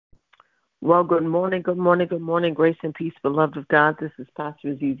Well, good morning, good morning, good morning. Grace and peace, beloved of God. This is Pastor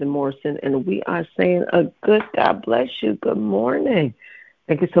Azizah Morrison, and we are saying a good God bless you. Good morning.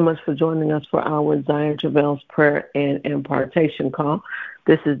 Thank you so much for joining us for our Zion Travails prayer and impartation call.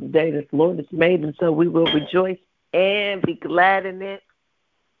 This is the day that the Lord has made, and so we will rejoice and be glad in it.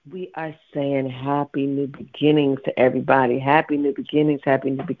 We are saying happy new beginnings to everybody. Happy new beginnings,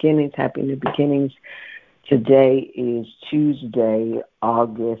 happy new beginnings, happy new beginnings. Today is Tuesday,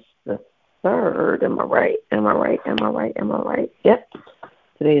 August the 3rd. Am I right? Yep.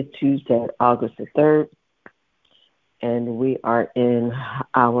 Today is Tuesday, August the 3rd. And we are in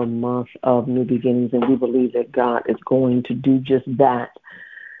our month of new beginnings, and we believe that God is going to do just that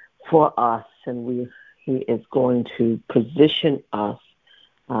for us. And He is going to position us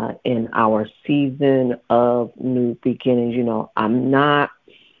in our season of new beginnings. You know, I'm not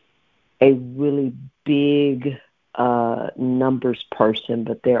a really big numbers person,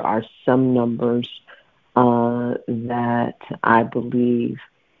 but there are some numbers that I believe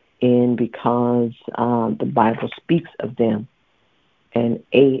in because the Bible speaks of them. And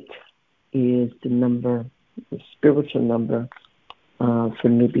 8 is the spiritual number for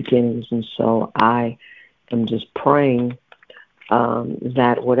new beginnings. And so I am just praying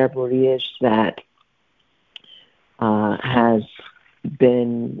that whatever it is that has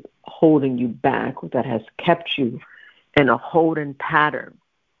been holding you back, that has kept you in a holding pattern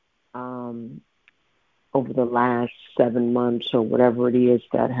over the last 7 months or whatever it is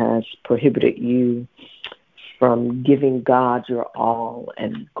that has prohibited you from giving God your all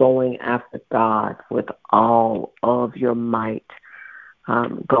and going after God with all of your might,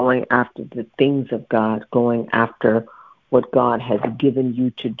 going after the things of God, going after what God has given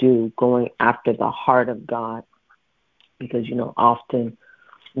you to do, going after the heart of God. Because, you know, often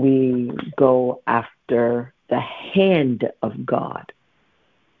we go after the hand of God.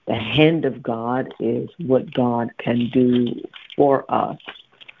 The hand of God is what God can do for us.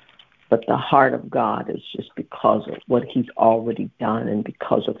 But the heart of God is just because of what He's already done and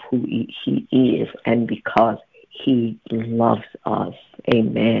because of who He is and because He loves us.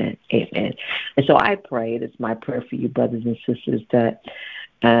 Amen. Amen. And so I pray, it's my prayer for you, brothers and sisters, that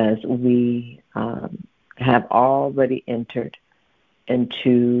as we have already entered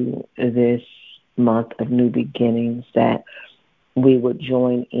into this month of new beginnings, that we would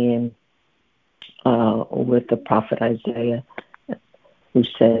join in with the prophet Isaiah, who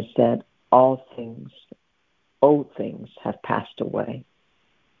says that all things, old things have passed away.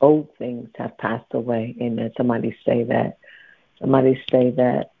 Old things have passed away. Amen. Somebody say that. Somebody say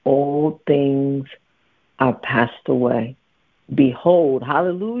that old things are passed away. Behold,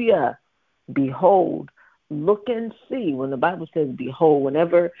 hallelujah. Behold, look and see. When the Bible says behold,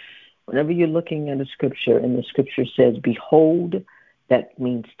 whenever you're looking at a scripture and the scripture says behold, that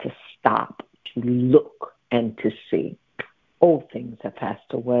means to stop, to look, and to see. Old things have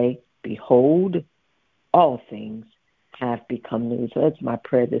passed away. Behold, all things have become new. So that's my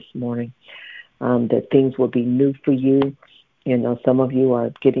prayer this morning, that things will be new for you. You know, some of you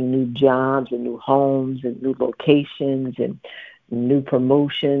are getting new jobs and new homes and new locations and new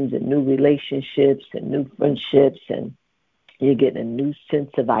promotions and new relationships and new friendships, and you're getting a new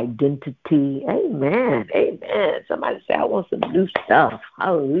sense of identity. Amen. Amen. Somebody say, I want some new stuff.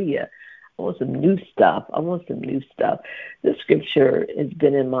 Hallelujah. I want some new stuff. This scripture has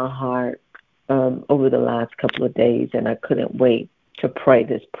been in my heart over the last couple of days, and I couldn't wait to pray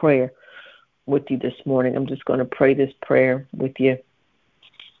this prayer with you this morning. I'm just going to pray this prayer with you,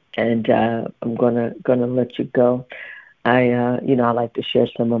 and I'm gonna let you go. I like to share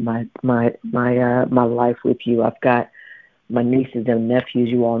some of my life with you. I've got my nieces and nephews.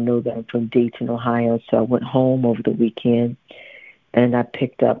 You all know that I'm from Dayton, Ohio, so I went home over the weekend, and I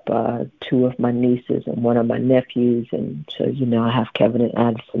picked up 2 of my nieces and 1 of my nephews, and so, you know, I have Kevin and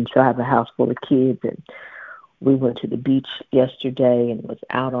Addison, so I have a house full of kids, and we went to the beach yesterday and was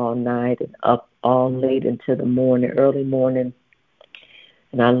out all night and up all late into the morning, early morning.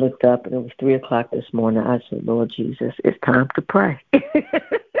 And I looked up, and it was 3 o'clock this morning. I said, Lord Jesus, it's time to pray.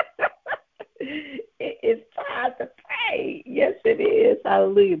 It's time to pray. Yes, it is.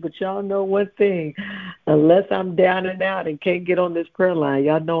 Hallelujah. But y'all know one thing. Unless I'm down and out and can't get on this prayer line,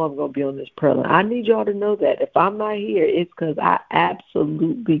 y'all know I'm going to be on this prayer line. I need y'all to know that. If I'm not here, it's because I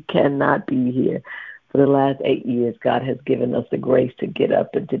absolutely cannot be here. For the last 8 years, God has given us the grace to get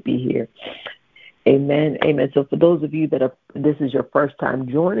up and to be here. Amen. Amen. So for those of you this is your first time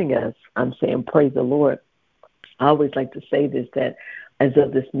joining us, I'm saying praise the Lord. I always like to say this, that as though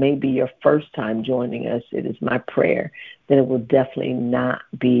this may be your first time joining us, it is my prayer that it will definitely not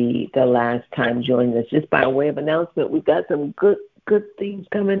be the last time joining us. Just by way of announcement, we've got some good things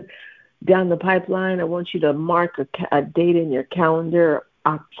coming down the pipeline. I want you to mark a date in your calendar,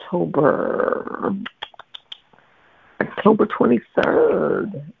 October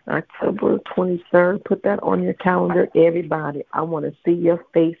 23rd. October 23rd. Put that on your calendar, everybody. I want to see your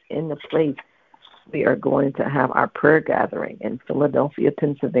face in the place. We are going to have our prayer gathering in Philadelphia,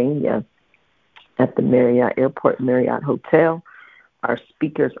 Pennsylvania at the Marriott Airport Marriott Hotel. Our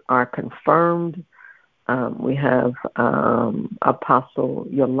speakers are confirmed. We have Apostle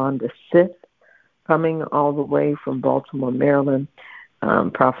Yolanda Sith coming all the way from Baltimore, Maryland.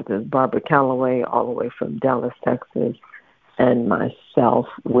 Prophetess Barbara Calloway all the way from Dallas, Texas. And myself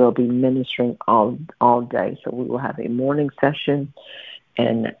will be ministering all day. So we will have a morning session,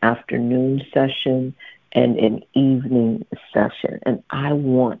 an afternoon session, and an evening session. And I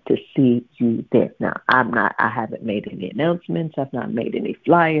want to see you there. Now, I haven't made any announcements. I've not made any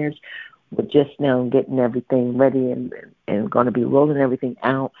flyers. We're just now getting everything ready and going to be rolling everything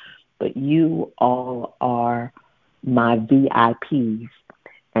out. But you all are my VIPs,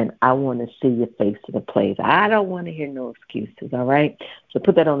 and I want to see your face to the place. I don't want to hear no excuses, all right? So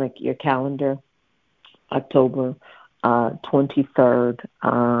put that on your calendar, October 23rd,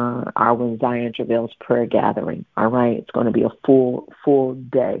 our When Zion Travails prayer gathering, all right? It's going to be a full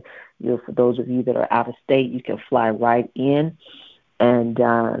day. For those of you that are out of state, you can fly right in. And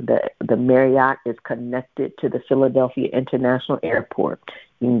the Marriott is connected to the Philadelphia International Airport.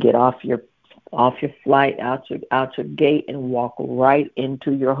 You can get off your flight out your gate and walk right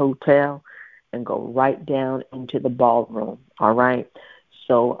into your hotel and go right down into the ballroom. All right.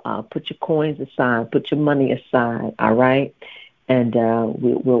 So put your coins aside, put your money aside. All right, and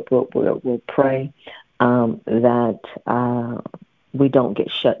we'll pray that we don't get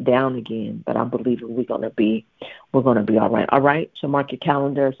shut down again, but I believe we're gonna be all right. All right. So mark your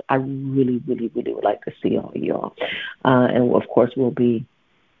calendars. I really would like to see all of y'all, and of course we'll be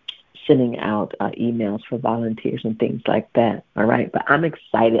sending out emails for volunteers and things like that. All right. But I'm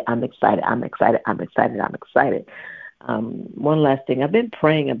excited. One last thing I've been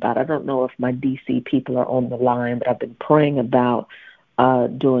praying about. I don't know if my DC people are on the line, but I've been praying about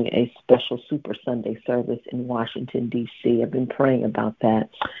doing a special Super Sunday service in Washington, D.C. I've been praying about that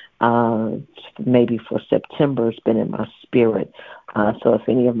maybe for September. It's been in my spirit. So if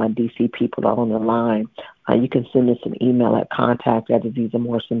any of my D.C. people are on the line, you can send us an email at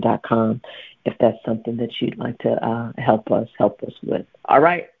contact@AzizahMorrison.com if that's something that you'd like to help us with. All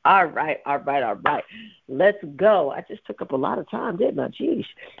right. Let's go. I just took up a lot of time, didn't I? Jeez.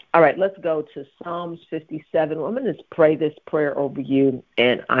 All right, let's go to Psalms 57. I'm going to pray this prayer over you,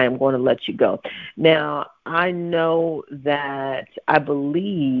 and I am going to let you go. Now, I know that I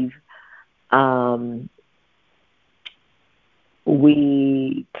believe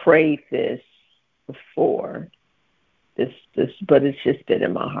we prayed this before, this, but it's just been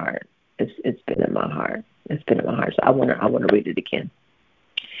in my heart. It's been in my heart. So I want to read it again.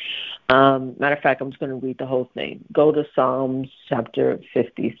 Matter of fact, I'm just going to read the whole thing. Go to Psalms chapter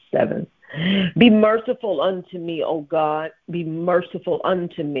 57. Be merciful unto me, O God. Be merciful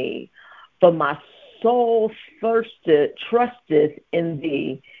unto me, for my soul trusteth in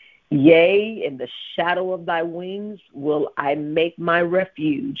thee. Yea, in the shadow of thy wings will I make my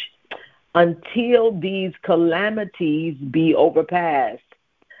refuge, until these calamities be overpassed.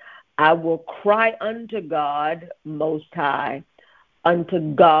 I will cry unto God Most High, unto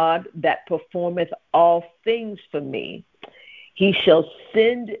God that performeth all things for me. He shall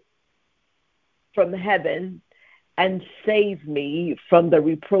send from heaven and save me from the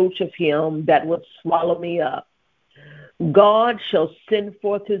reproach of him that would swallow me up. God shall send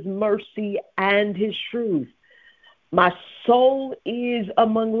forth his mercy and his truth. My soul is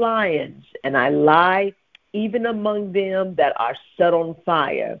among lions, and I lie even among them that are set on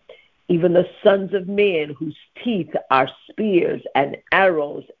fire, even the sons of men whose teeth are spears and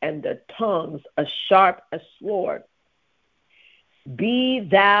arrows, and their tongues as sharp as sword. Be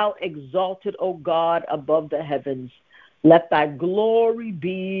thou exalted, O God, above the heavens. Let thy glory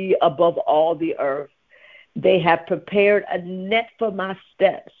be above all the earth. They have prepared a net for my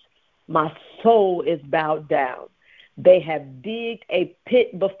steps. My soul is bowed down. They have digged a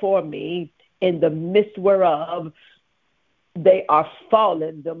pit before me, in the midst whereof they are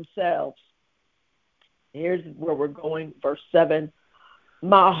fallen themselves. Here's where we're going, verse 7.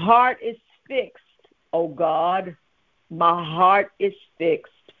 My heart is fixed, O God. My heart is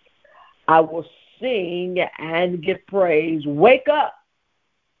fixed. I will sing and give praise. Wake up,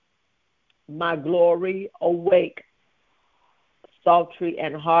 my glory, awake. Psaltery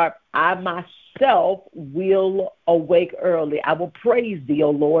and harp, I myself will awake early. I will praise thee, O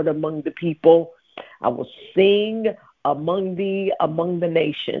Lord, among the people. I will sing among thee among the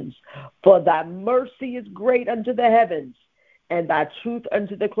nations. For thy mercy is great unto the heavens, and thy truth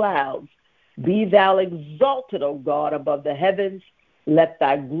unto the clouds. Be thou exalted, O God, above the heavens. Let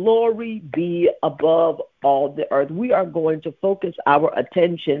thy glory be above all the earth. We are going to focus our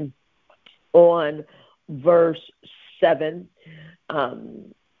attention on verse 7.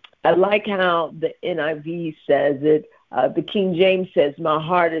 I like how the NIV says it. The King James says, my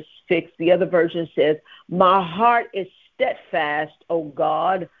heart is fixed. The other version says, my heart is steadfast, O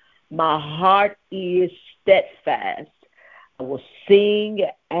God. My heart is steadfast. I will sing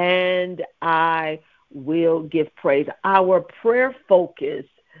and I will give praise. Our prayer focus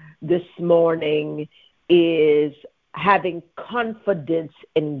this morning is having confidence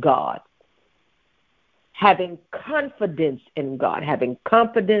in God. Having confidence in God. Having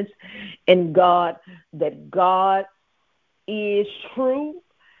confidence in God, that God is true,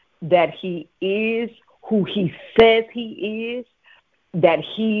 that he is who he says he is, that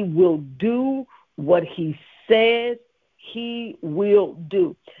he will do what he says he will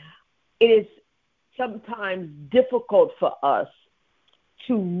do. It is sometimes difficult for us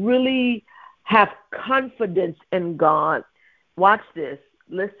to really have confidence in God. Watch this.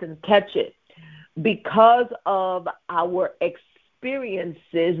 Listen, catch it. Because of our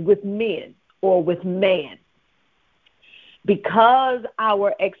experiences with men or with man. Because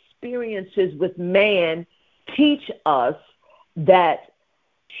our experiences with man teach us they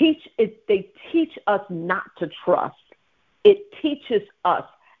teach us not to trust. It teaches us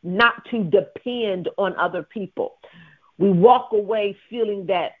not to depend on other people. We walk away feeling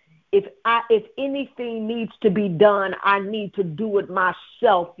that if anything needs to be done, I need to do it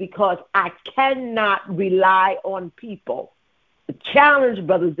myself because I cannot rely on people. The challenge,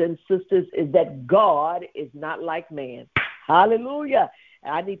 brothers and sisters, is that God is not like man. Hallelujah.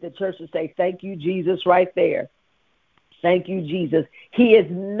 And I need the church to say, thank you, Jesus, right there. Thank you, Jesus. He is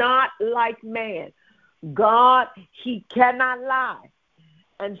not like man. God, he cannot lie.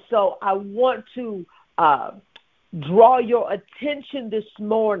 And so I want to draw your attention this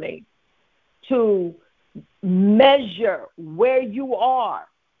morning to measure where you are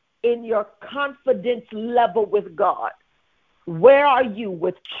in your confidence level with God. Where are you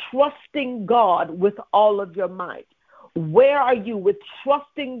with trusting God with all of your might? Where are you with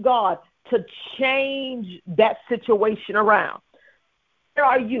trusting God to change that situation around? Where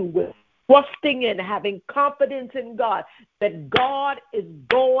are you with trusting and having confidence in God that God is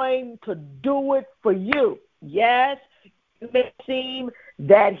going to do it for you? Yes, it may seem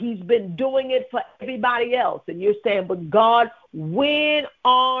that he's been doing it for everybody else. And you're saying, but God, when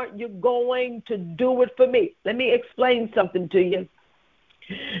are you going to do it for me? Let me explain something to you.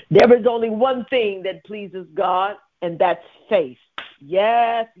 There is only one thing that pleases God, and that's faith.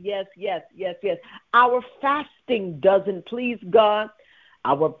 Yes, yes, yes, yes, yes. Our fasting doesn't please God.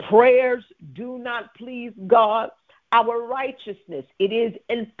 Our prayers do not please God. Our righteousness, it is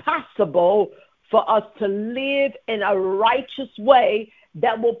impossible for us to live in a righteous way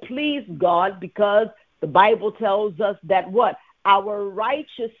that will please God, because the Bible tells us that what? Our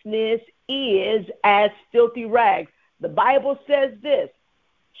righteousness is as filthy rags. The Bible says this: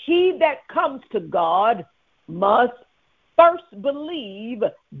 he that comes to God must first believe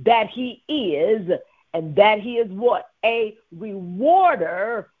that he is, and that he is what? A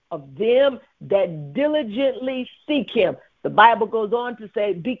rewarder of them that diligently seek him. The Bible goes on to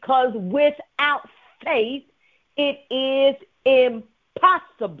say, because without faith, it is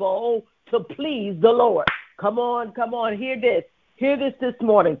impossible to please the Lord. Come on, hear this this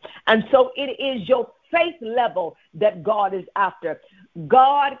morning. And so it is your faith level that God is after.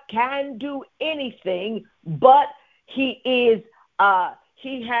 God can do anything, but he has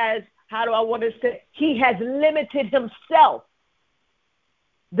limited himself.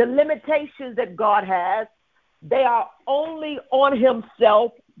 The limitations that God has, they are only on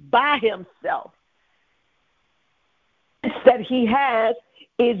himself, by himself. That he has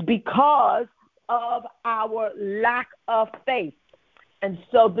is because of our lack of faith. And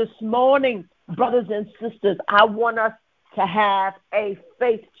so this morning, brothers and sisters, I want us to have a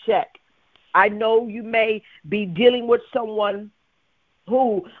faith check. I know you may be dealing with someone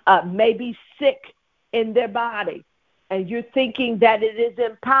who may be sick in their body, and you're thinking that it is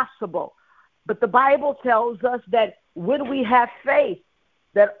impossible. But the Bible tells us that when we have faith,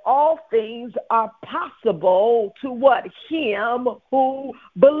 that all things are possible to what? Him who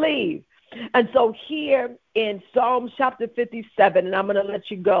believes. And so here in Psalm chapter 57, and I'm going to let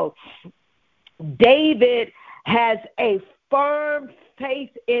you go, David has a firm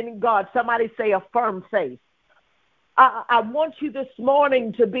faith in God. Somebody say a firm faith. I want you this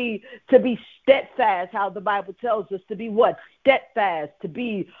morning to be steadfast, how the Bible tells us to be what? Steadfast, to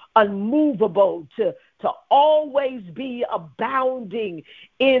be unmovable, to always be abounding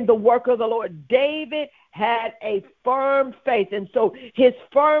in the work of the Lord. David had a firm faith, and so his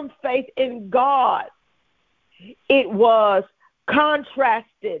firm faith in God, it was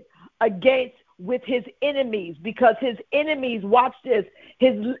contrasted against with his enemies, because his enemies, watch this,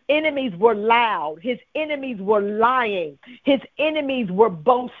 his enemies were loud, his enemies were lying, his enemies were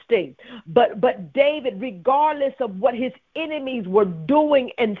boasting. But David, regardless of what his enemies were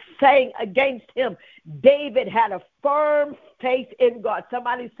doing and saying against him, David had a firm faith in God.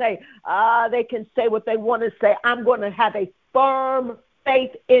 Somebody say, they can say what they want to say. I'm going to have a firm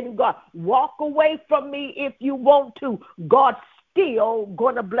faith in God. Walk away from me if you want to. God's still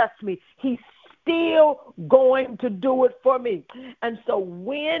going to bless me. He's still going to do it for me. And so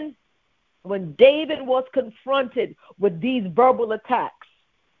when David was confronted with these verbal attacks,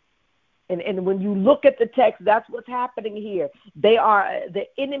 and when you look at the text, that's what's happening here. They are the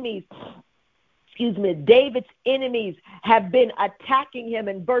enemies. David's enemies have been attacking him.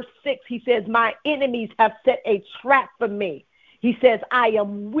 In verse 6, he says, my enemies have set a trap for me. He says, I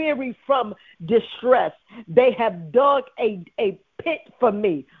am weary from distress. They have dug a pit for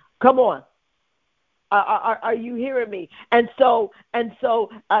me. Come on. Are you hearing me? And so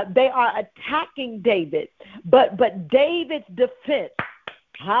they are attacking David. But David's defense,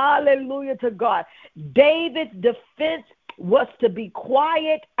 hallelujah to God, David's defense was to be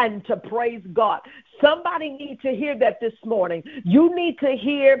quiet and to praise God. Somebody needs to hear that this morning. You need to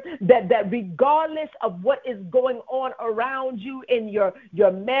hear that regardless of what is going on around you in your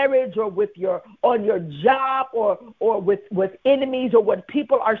marriage or on your job or with enemies or what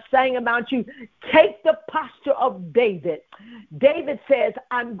people are saying about you, take the posture of David. David says,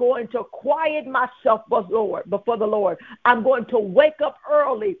 I'm going to quiet myself before the Lord. I'm going to wake up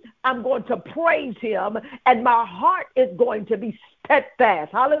early. I'm going to praise him, and my heart is going to be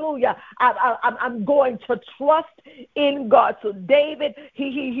steadfast. Hallelujah. I'm going to trust in God. So David,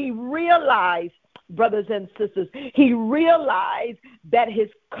 he realized, brothers and sisters, he realized that his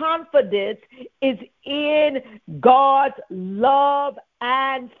confidence is in God's love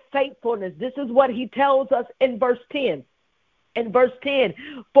and faithfulness. This is what he tells us in verse 10. In verse 10,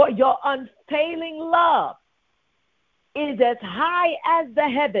 for your unfailing love is as high as the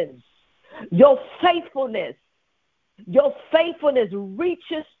heavens. Your faithfulness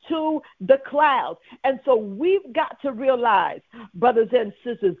reaches to the clouds. And so we've got to realize, brothers and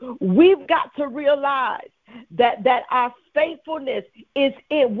sisters, we've got to realize that our faithfulness is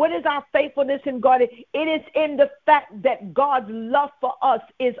in, what is our faithfulness in God? It is in the fact that God's love for us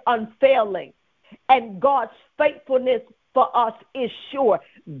is unfailing, and God's faithfulness for us is sure.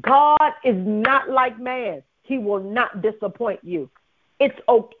 God is not like man. He will not disappoint you. It's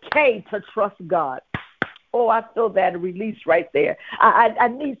okay to trust God. Oh, I feel that release right there. I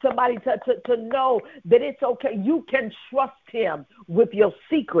need somebody to know that it's okay. You can trust him with your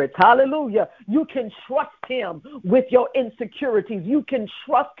secrets. Hallelujah. You can trust him with your insecurities. You can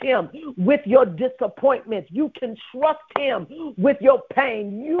trust him with your disappointments. You can trust him with your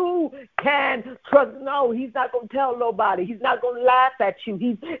pain. You can trust. No, he's not going to tell nobody. He's not going to laugh at you.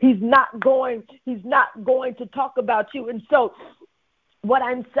 He's not going to talk about you. And so what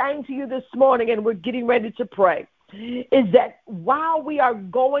I'm saying to you this morning, and we're getting ready to pray, is that while we are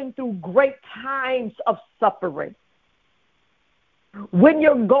going through great times of suffering, when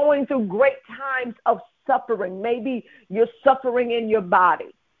you're going through great times of suffering, maybe you're suffering in your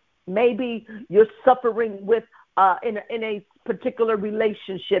body, maybe you're suffering with in a particular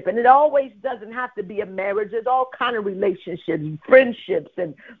relationship, and it always doesn't have to be a marriage. There's all kind of relationships, friendships,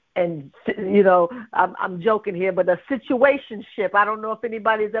 and you know, I'm joking here, but a situationship. I don't know if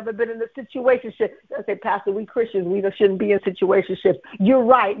anybody's ever been in a situationship. I say, Pastor, we Christians, we shouldn't be in situationships. You're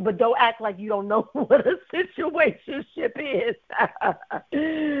right, but don't act like you don't know what a situationship is.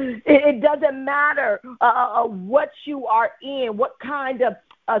 It doesn't matter what you are in, what kind of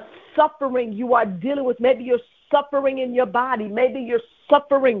suffering you are dealing with. Maybe you're suffering in your body. Maybe you're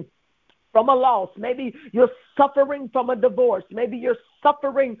suffering from a loss. Maybe you're suffering from a divorce. Maybe you're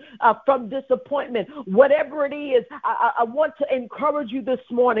suffering from disappointment. Whatever it is, I want to encourage you this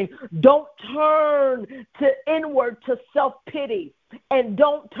morning. Don't turn inward to self-pity, and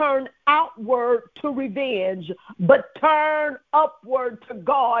don't turn outward to revenge, but turn upward to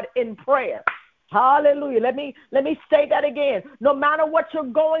God in prayer. Hallelujah. Let me say that again. No matter what you're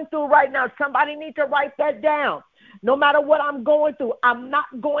going through right now, somebody needs to write that down. no matter what I'm going through, I'm not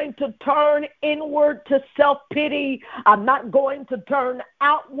going to turn inward to self-pity. I'm not going to turn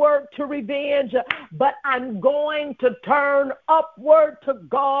outward to revenge, but I'm going to turn upward to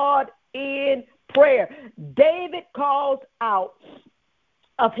God in prayer. David calls out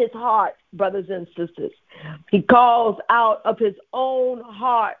of his heart, brothers and sisters. He calls out of his own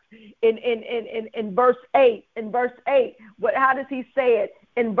heart in verse 8. In verse 8, how does he say it?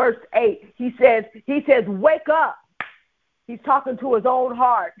 In verse 8, he says, wake up. He's talking to his own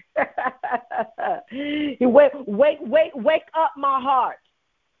heart. He wake up, my heart.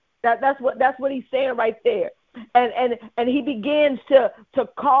 That's what he's saying right there. And he begins to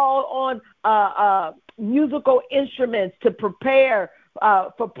call on musical instruments to prepare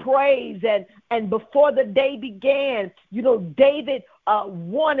for praise. And before the day began, David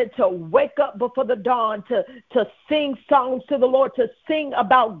wanted to wake up before the dawn to sing songs to the Lord, to sing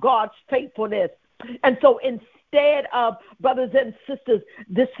about God's faithfulness. And so instead of, brothers and sisters,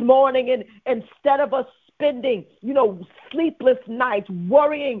 this morning, and instead of us spending, sleepless nights,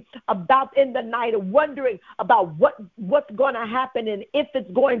 worrying about in the night, wondering about what's going to happen and if it's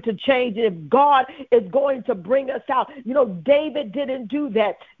going to change and if God is going to bring us out. David didn't do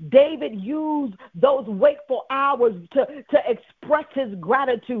that. David used those wakeful hours to express his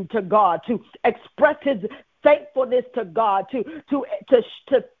gratitude to God, to express his thankfulness to God,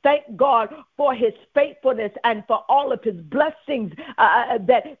 to thank God for his faithfulness and for all of his blessings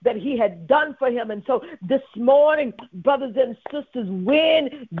that he had done for him. And so this morning, brothers and sisters,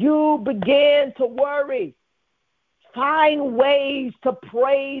 when you begin to worry, find ways to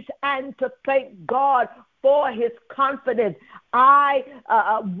praise and to thank God for his confidence. I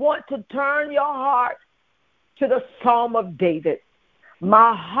want to turn your heart to the Psalm of David.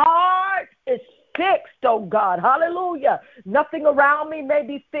 My heart is fixed, oh God. Hallelujah. Nothing around me may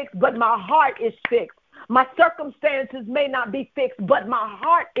be fixed, but my heart is fixed. My circumstances may not be fixed, but my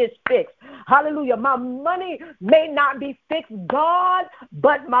heart is fixed. Hallelujah. My money may not be fixed, God,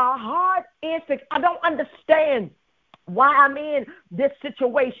 but my heart is fixed. I don't understand why I'm in this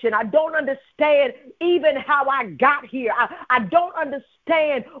situation. I don't understand even how I got here. I don't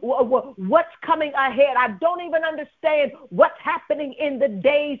understand what's coming ahead. I don't even understand what's happening in the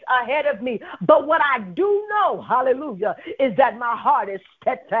days ahead of me. But what I do know, hallelujah, is that my heart is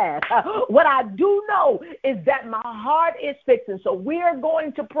steadfast. What I do know is that my heart is fixed. And so we're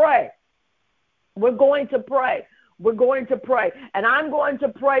going to pray. We're going to pray. We're going to pray. And I'm going to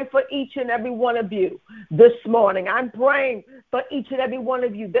pray for each and every one of you this morning. I'm praying for each and every one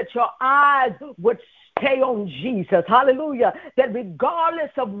of you that your eyes would stay on Jesus. Hallelujah. That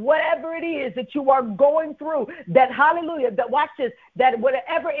regardless of whatever it is that you are going through, that hallelujah, that watch this, that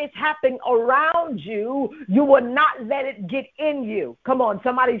whatever is happening around you, you will not let it get in you. Come on,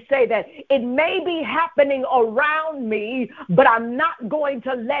 somebody say that. It may be happening around me, but I'm not going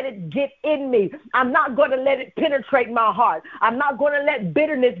to let it get in me. I'm not going to let it penetrate my heart. I'm not going to let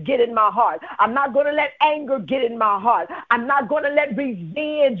bitterness get in my heart. I'm not going to let anger get in my heart. I'm not going to let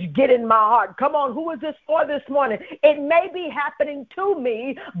revenge get in my heart. Come on, who is this for this morning? It may be happening to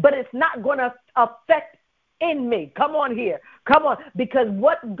me, but it's not going to affect in me. Come on here. Come on. Because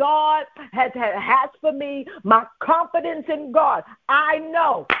what God has for me, my confidence in God, I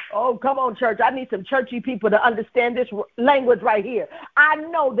know. Oh, come on, church. I need some churchy people to understand this language right here. I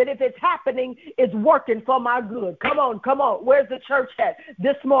know that if it's happening, it's working for my good. Come on, come on. Where's the church at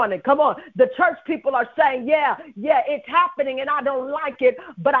this morning? Come on. The church people are saying, yeah, it's happening and I don't like it,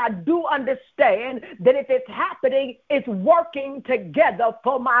 but I do understand that if it's happening, it's working together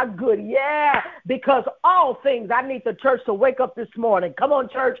for my good. Yeah, because all things, I need the church to wake up this morning. Come on,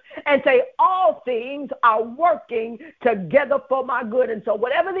 church, and say all things are working together for my good. And so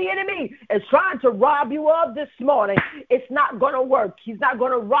whatever the enemy is trying to rob you of this morning, it's not going to work. He's not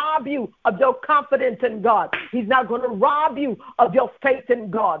going to rob you of your confidence in God. He's not going to rob you of your faith in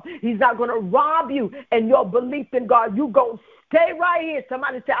God. He's not going to rob you in your belief in God. You go stay right here.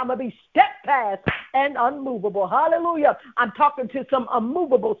 Somebody say, I'm going to be steadfast and unmovable. Hallelujah. I'm talking to some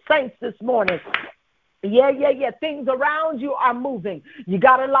unmovable saints this morning. Yeah. Things around you are moving. You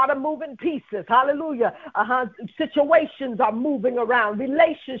got a lot of moving pieces. Hallelujah. Situations are moving around.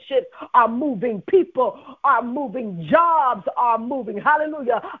 Relationships are moving. People are moving. Jobs are moving.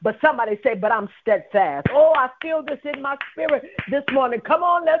 Hallelujah. But somebody say, but I'm steadfast. Oh, I feel this in my spirit this morning. Come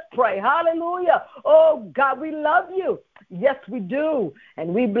on, let's pray. Hallelujah. Oh, God, we love you. Yes, we do.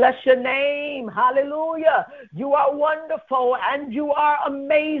 And we bless your name. Hallelujah. You are wonderful and you are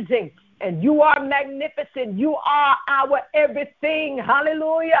amazing. And you are magnificent. You are our everything.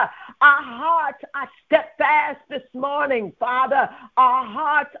 Hallelujah. Our hearts are steadfast this morning, Father. Our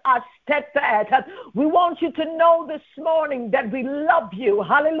hearts are steadfast. We want you to know this morning that we love you.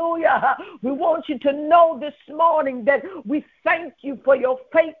 Hallelujah. We want you to know this morning that we thank you for your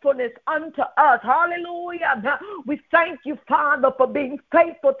faithfulness unto us. Hallelujah. We thank you, Father, for being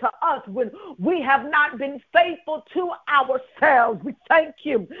faithful to us when we have not been faithful to ourselves. We thank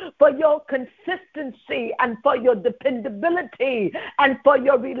you for your consistency and for your dependability and for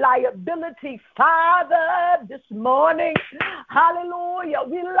your reliability, Father, this morning. Hallelujah.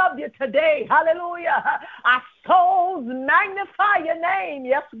 We love you today. Hallelujah. Our souls magnify your name.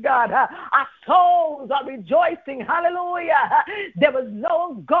 Yes, God. Our souls are rejoicing. Hallelujah. There was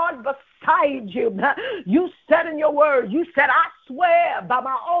no God beside you. You said in your word, you said, I swear by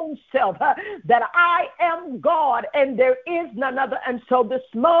my own self that I am God and there is none other. And so this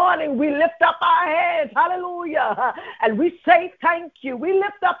morning we lift up our hands. Hallelujah. And we say thank you. We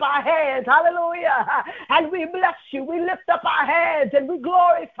lift up our hands. Hallelujah. And we bless you. We lift up our hands and we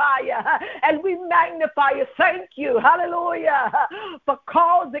glorify you and we magnify you. Thank you. Hallelujah. For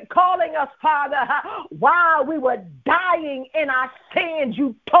calling us, Father, while we were dying in our sins.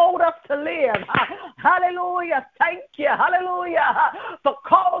 You told us to live. Hallelujah. Thank you. Hallelujah. For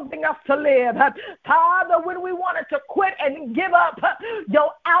causing us to live. Father, when we wanted to quit and give up,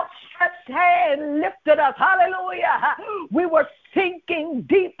 your outstretched hand lifted us. Hallelujah. We were sinking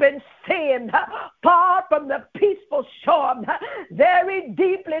deep in sin, far from the peaceful shore, very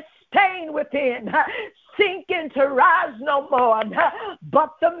deeply stained within, sinking to rise no more. But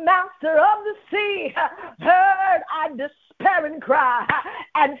the master of the sea heard our despairing cry,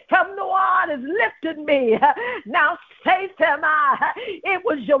 and from the waters lifted me. Now safe am I. It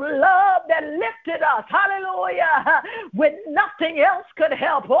was your love that lifted us. Hallelujah. When nothing else could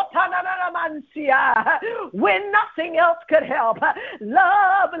help. When nothing else could help.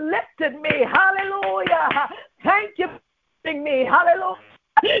 Love lifted me. Hallelujah. Thank you for lifting me. Hallelujah.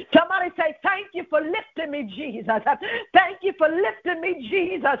 Somebody say, thank you for lifting me, Jesus. Thank you for lifting me,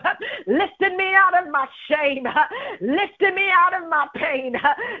 Jesus. Lifting me out of my shame. Lifting me out of my pain.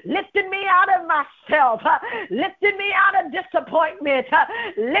 Lifting me out of myself. Lifting me out of disappointment.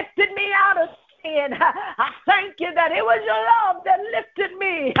 Lifting me out of sin. I thank you that it was your love that lifted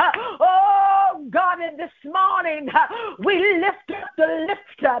me. Oh, God, and this morning we lift up the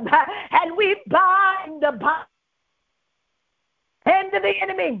lifter and we bind the hand of the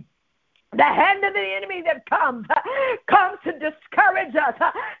enemy. The hand of the enemy that comes to discourage us,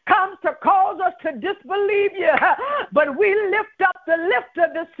 comes to cause us to disbelieve you. But we lift up the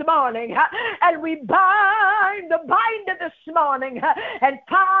lifter this morning, and we bind the binder this morning. And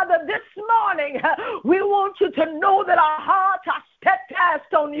Father, this morning, we want you to know that our hearts are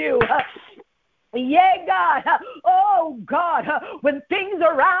steadfast on you. Yeah, God. Oh, God. When things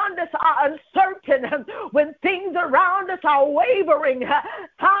around us are uncertain, when things around us are wavering,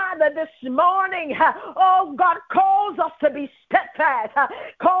 Father, this morning, oh, God, calls us to be steadfast,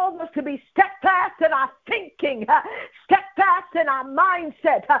 calls us to be steadfast in our thinking, steadfast in our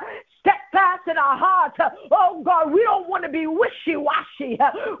mindset, steadfast in our hearts. Oh, God, we don't want to be wishy-washy.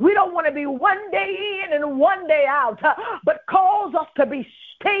 We don't want to be one day in and one day out, but calls us to be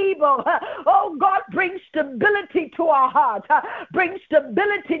stable. Oh, God, bring stability to our hearts. Bring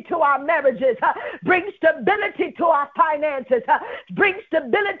stability to our marriages. Bring stability to our finances. Bring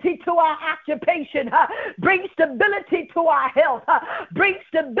stability to our occupation. Bring stability to our health. Bring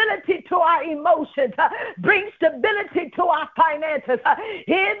stability to our emotions. Bring stability to our finances.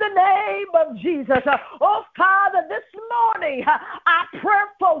 In the name of Jesus. Oh, Father, this morning, our prayer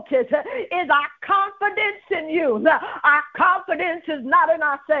focus is our confidence in you. Our confidence is not in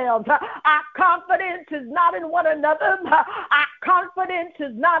ourselves. Our confidence is not in one another. Our confidence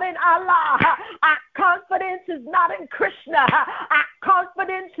is not in Allah. Our confidence is not in Krishna. Our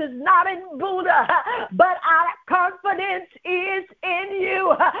confidence is not in Buddha. But our confidence is in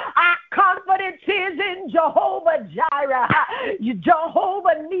you. Our confidence is in Jehovah Jireh,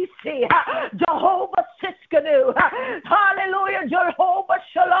 Jehovah Nisi, Jehovah Siskanu. Hallelujah, Jehovah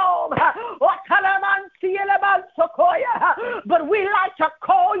Shalom. But we like to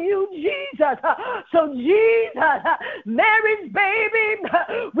call you Jesus. So Jesus, Mary's baby,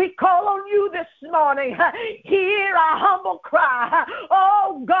 we call on you this morning. Hear our humble cry.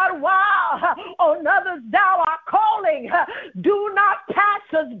 Oh God, while on others thou art calling, do not pass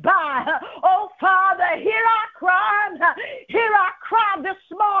us by. Oh Father, hear our cry. Hear our cry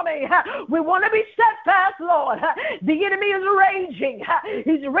this morning. We want to be steadfast, Lord, The enemy is raging.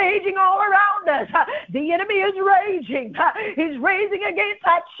 He's raging all around us. The enemy is raging. He's raging against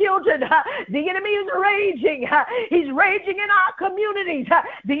our children. The enemy is raging. He's raging in our communities.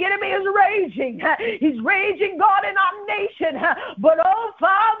 The enemy is raging. He's raging, God, in our nation. But, oh,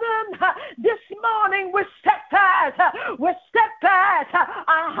 Father, this morning we're steadfast. We're steadfast.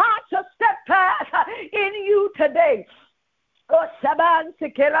 Our hearts are steadfast in you today. Oh, Shaban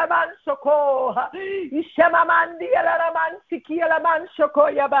Sikelaman Soko, Ishamamandi Alaman Sikielaman Soko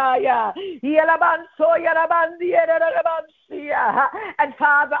Yabaya, Yelaban Soyalabandi Alabansia. And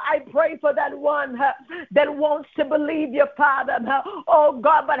Father, I pray for that one that wants to believe you, Father. Oh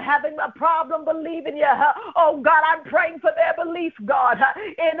God, but having a problem believing you. Oh God, I'm praying for their belief, God.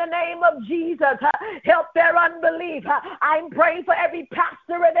 In the name of Jesus, help their unbelief. I'm praying for every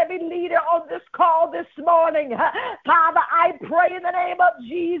pastor and every leader on this call this morning. Father, I pray in the name of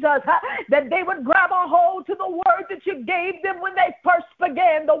Jesus that they would grab a hold to the word that you gave them when they first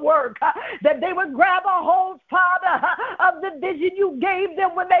began the work, that they would grab a hold, Father, of the vision you gave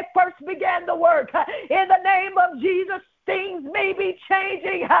them when they first began the work. In the name of Jesus, things may be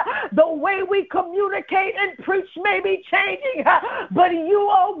changing. The way we communicate and preach may be changing, but you,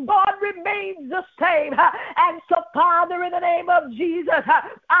 oh God, remains the same. And so, Father, in the name of Jesus,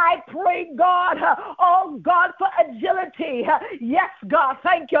 I pray, God, oh God, for agility. Yes, God,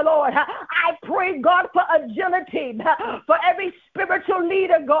 thank you, Lord. I pray, God, for agility for every spiritual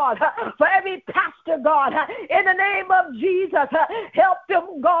leader, God, for every pastor, God, in the name of Jesus. Help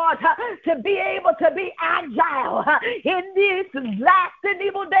them, God, to be able to be agile in these last and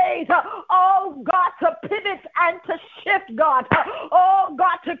evil days. Oh, God, to pivot and to shift, God. Oh,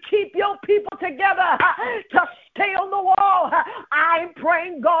 God, to keep your people together, to stay on the wall. I'm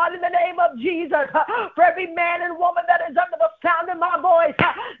praying, God, in the name of Jesus, for every man and woman that is under the sound of my voice.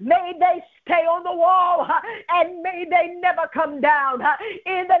 May they stay on the wall, and may they never come down.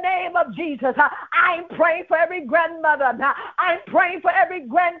 In the name of Jesus, I'm praying for every grandmother. I'm praying for every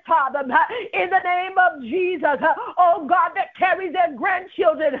grandfather. In the name of Jesus, oh God, that carries their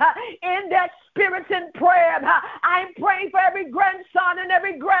grandchildren in their spirits in prayer. I'm praying for every grandson and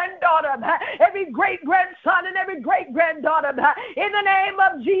every granddaughter, every great-grandson and every great-granddaughter. In the name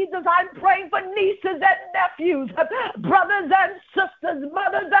of Jesus, I'm praying for nieces and nephews, brothers and sisters,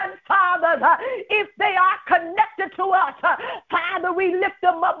 mothers and fathers. If they are connected to us, Father, we lift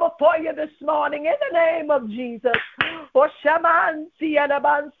them up before you this morning in the name of Jesus. O Shaman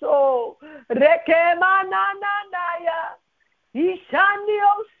Sianabanso, Rekemananaya,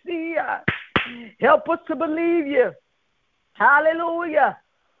 Ishaniosia. Help us to believe you. Hallelujah.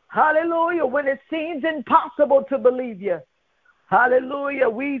 Hallelujah. When it seems impossible to believe you. Hallelujah.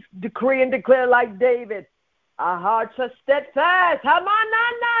 We decree and declare like David. Our hearts are steadfast.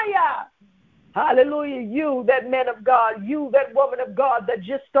 Hamananaya. Hallelujah. You, that man of God, you, that woman of God that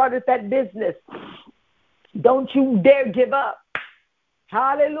just started that business. Don't you dare give up.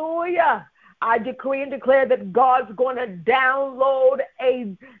 Hallelujah. I decree and declare that God's going to download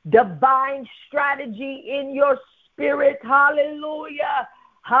a divine strategy in your spirit. Hallelujah.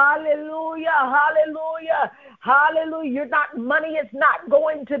 Hallelujah. Hallelujah. Hallelujah. Money is not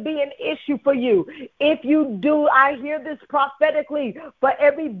going to be an issue for you. If you do, I hear this prophetically for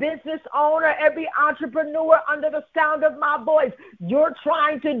every business owner, every entrepreneur under the sound of my voice. You're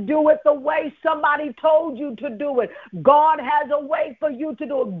trying to do it the way somebody told you to do it. God has a way for you to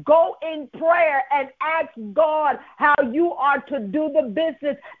do it. Go in prayer and ask God how you are to do the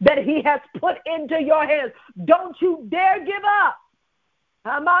business that he has put into your hands. Don't you dare give up.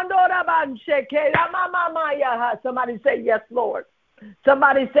 Somebody say, yes, Lord.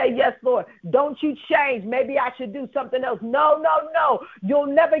 Somebody say, yes, Lord. Don't you change. Maybe I should do something else. No, no, no. You'll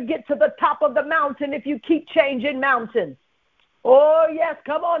never get to the top of the mountain if you keep changing mountains. Oh, yes.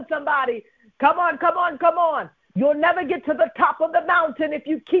 Come on, somebody. Come on, come on, come on. You'll never get to the top of the mountain if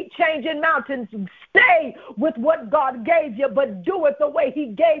you keep changing mountains. Stay with what God gave you, but do it the way he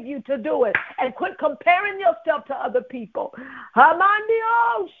gave you to do it. And quit comparing yourself to other people.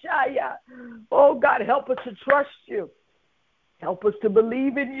 Oh, God, help us to trust you. Help us to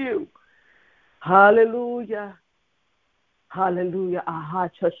believe in you. Hallelujah. Hallelujah. Our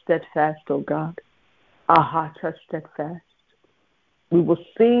hearts are steadfast, oh God. Our hearts are steadfast. We will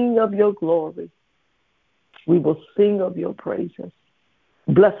sing of your glory. We will sing of your praises.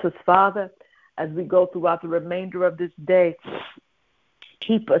 Bless us, Father, as we go throughout the remainder of this day.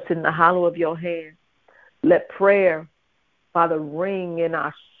 Keep us in the hollow of your hand. Let prayer, Father, ring in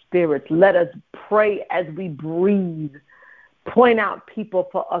our spirits. Let us pray as we breathe. Point out people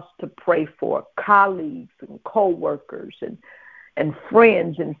for us to pray for, colleagues and co-workers and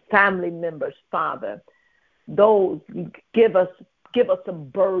friends and family members, Father. Give us a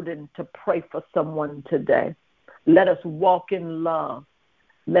burden to pray for someone today. Let us walk in love.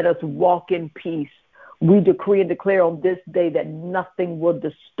 Let us walk in peace. We decree and declare on this day that nothing will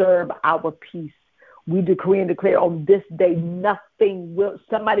disturb our peace. We decree and declare on this day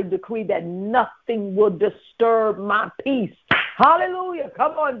somebody decree that nothing will disturb my peace. Hallelujah.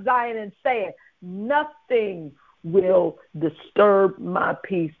 Come on, Zion, and say it. Nothing will disturb my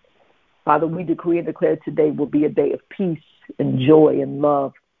peace. Father, we decree and declare today will be a day of peace and joy and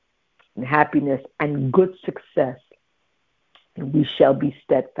love and happiness and good success. And we shall be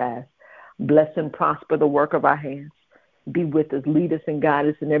steadfast. Bless and prosper the work of our hands. Be with us, lead us, and guide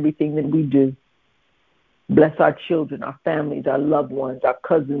us in everything that we do. Bless our children, our families, our loved ones, our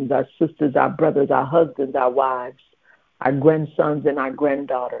cousins, our sisters, our brothers, our husbands, our wives, our grandsons and our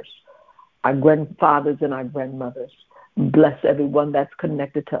granddaughters, our grandfathers and our grandmothers. Bless everyone that's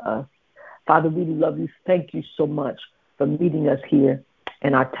connected to us. Father, we love you. Thank you so much for meeting us here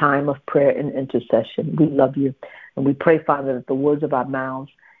in our time of prayer and intercession. We love you. And we pray, Father, that the words of our mouths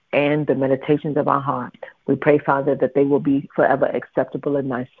and the meditations of our heart, we pray, Father, that they will be forever acceptable in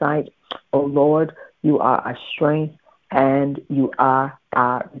thy sight. O Lord, you are our strength and you are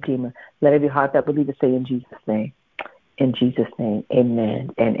our Redeemer. Let every heart that believes say in Jesus' name. In Jesus' name,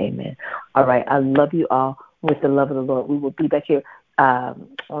 amen and amen. All right, I love you all with the love of the Lord. We will be back here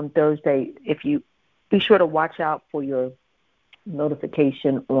on Thursday. If you be sure to watch out for your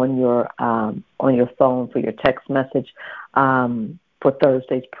notification on your phone for your text message for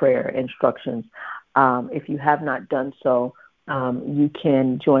Thursday's prayer instructions. If you have not done so, you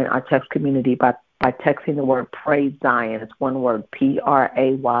can join our text community by texting the word Praise Zion. It's one word,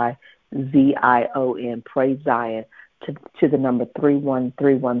 PRAYZION, Praise Zion, to the number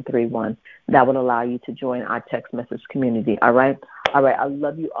 313131. That will allow you to join our text message community. All right. I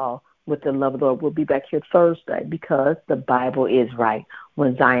love you all with the love of the Lord. We'll be back here Thursday because the Bible is right.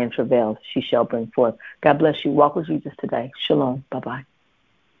 When Zion travails, she shall bring forth. God bless you. Walk with Jesus today. Shalom. Bye-bye.